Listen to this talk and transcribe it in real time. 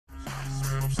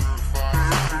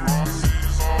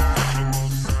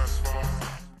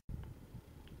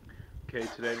Okay,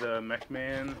 today the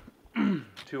Mechman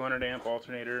 200 amp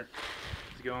alternator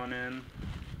is going in.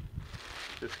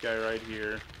 This guy right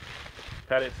here.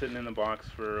 Had it sitting in the box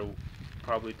for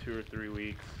probably 2 or 3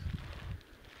 weeks.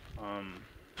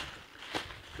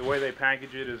 The way they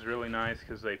package it is really nice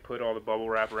because they put all the bubble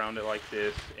wrap around it like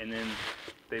this, and then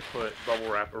they put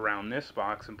bubble wrap around this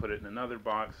box and put it in another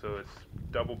box, so it's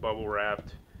double bubble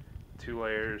wrapped, 2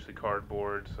 layers of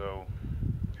cardboard, so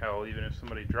hell, even if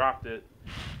somebody dropped it,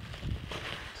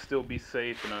 still be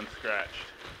safe and unscratched.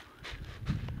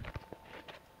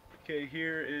 Okay,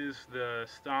 here is the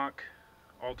stock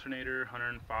alternator,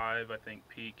 105 I think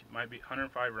peak, might be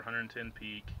 105 or 110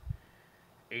 peak,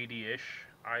 80-ish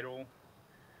idle,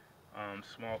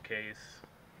 small case.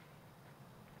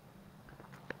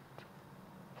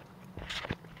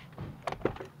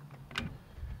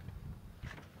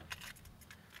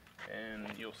 And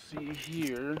you'll see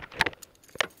here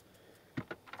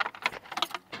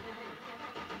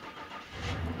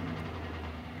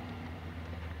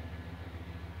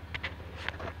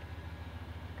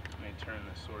turn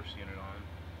the source unit on.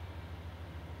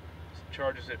 This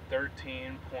charges at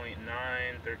 13.9,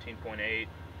 13.8.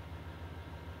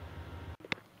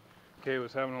 Okay,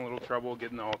 was having a little trouble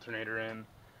getting the alternator in,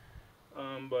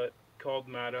 but called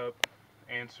Matt up,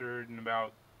 answered in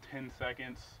about 10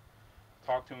 seconds.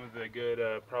 Talked to him with a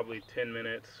good probably 10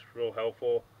 minutes, real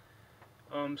helpful.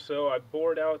 So I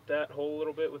bored out that hole a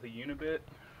little bit with a unibit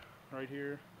right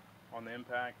here on the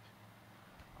impact.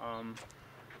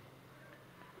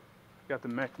 Got the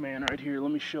Mechman right here.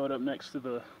 Let me show it up next to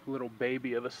the little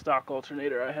baby of a stock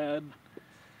alternator I had.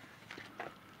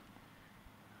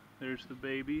 There's the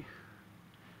baby.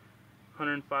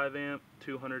 105 amp,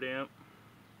 200 amp.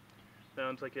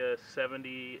 Sounds like a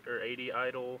 70 or 80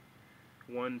 idle,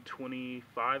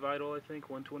 125 idle, I think,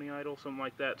 120 idle, something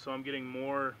like that. So I'm getting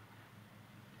more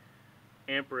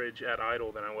amperage at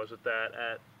idle than I was at that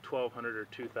at 1200 or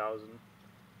 2000.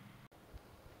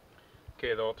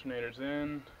 Okay, the alternator's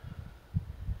in.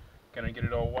 Gonna get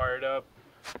it all wired up.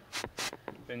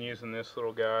 Been using this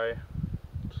little guy,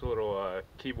 this little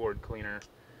keyboard cleaner,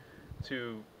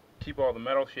 to keep all the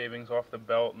metal shavings off the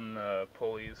belt and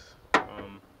pulleys.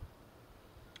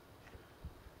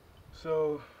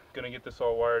 So, gonna get this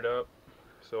all wired up.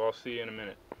 So I'll see you in a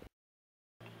minute.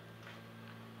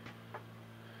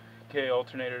 Okay,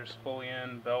 alternator's fully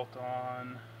in, belt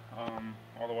on,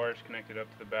 all the wires connected up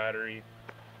to the battery.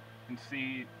 You can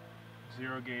see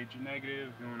 0 gauge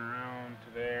negative going around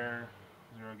to there,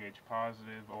 0 gauge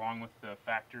positive, along with the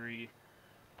factory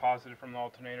positive from the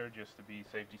alternator, just to be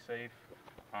safety safe.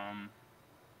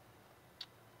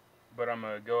 But I'm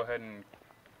going to go ahead and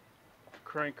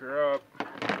crank her up.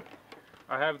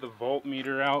 I have the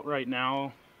voltmeter out right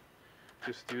now,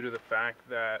 just due to the fact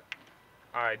that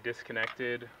I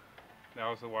disconnected. That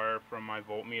was the wire from my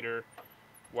voltmeter.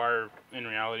 Wire in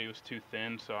reality was too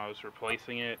thin, so I was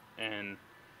replacing it and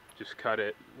just cut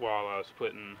it while I was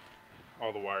putting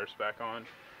all the wires back on.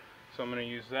 So I'm going to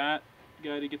use that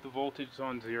guy to get the voltage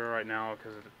on 0 right now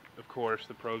because of course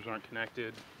the probes aren't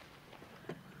connected.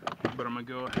 But I'm going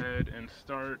to go ahead and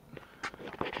start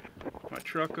my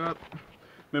truck up.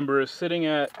 Remember, it's sitting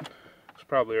at, it's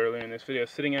probably earlier in this video,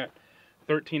 sitting at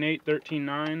 13.8,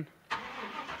 13.9.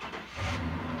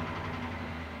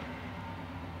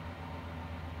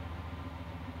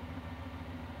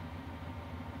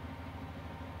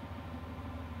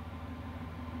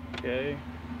 Okay.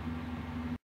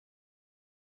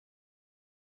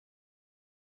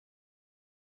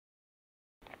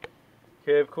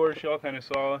 Okay, of course y'all kind of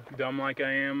saw, dumb like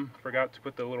I am, forgot to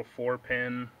put the little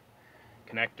 4-pin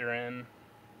connector in.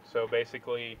 So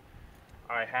basically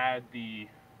I had the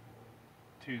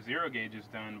 2 0 gauges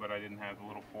done, but I didn't have the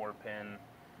little 4-pin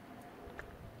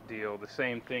deal. The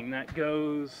same thing that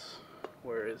goes,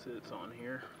 where is it? It's on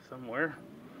here somewhere.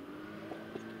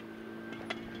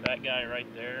 That guy right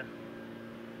there,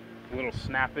 a little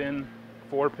snap-in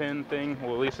 4-pin thing.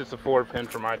 Well, at least it's a 4-pin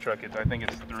for my truck. I think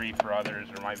it's 3 for others,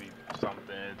 or might be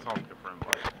something. It's all different.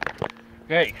 But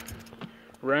okay,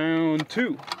 round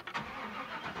 2.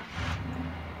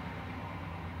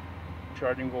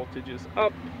 Charging voltage is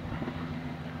up.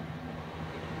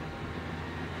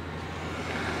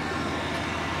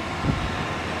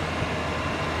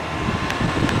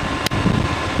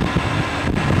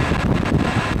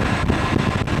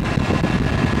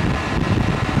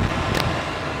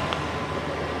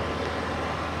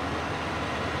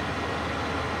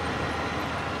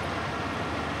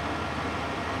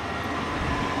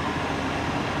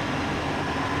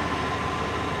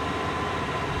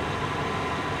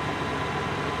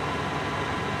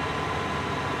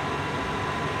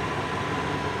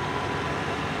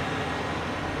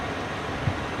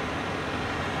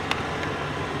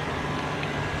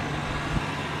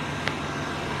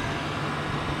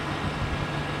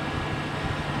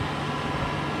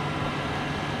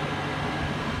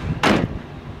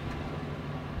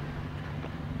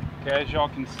 Okay, as y'all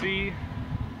can see,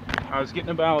 I was getting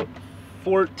about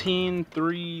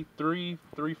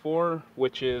 14.334,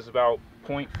 which is about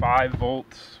 0.5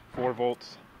 volts, 4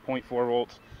 volts, 0.4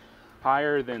 volts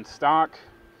higher than stock.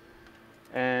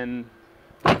 And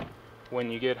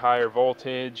when you get higher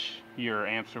voltage, your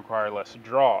amps require less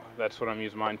draw. That's what I'm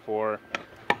using mine for.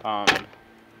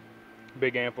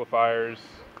 Big amplifiers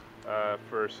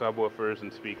for subwoofers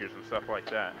and speakers and stuff like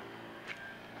that.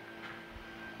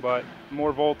 But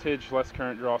more voltage, less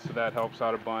current draw, so that helps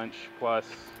out a bunch, plus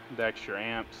the extra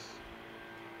amps.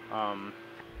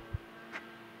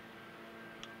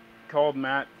 Called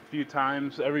Matt a few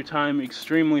times, every time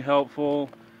extremely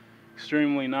helpful,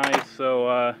 extremely nice.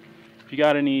 So if you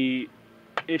got any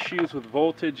issues with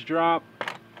voltage drop,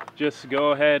 just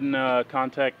go ahead and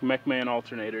contact Mechman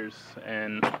alternators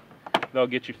and they'll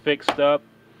get you fixed up.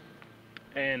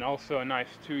 And also a nice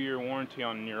 2-year warranty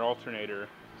on your alternator.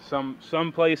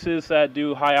 Some places that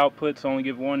do high outputs only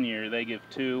give 1 year, they give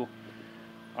 2.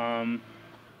 So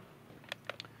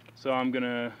I'm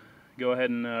gonna go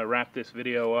ahead and wrap this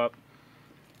video up.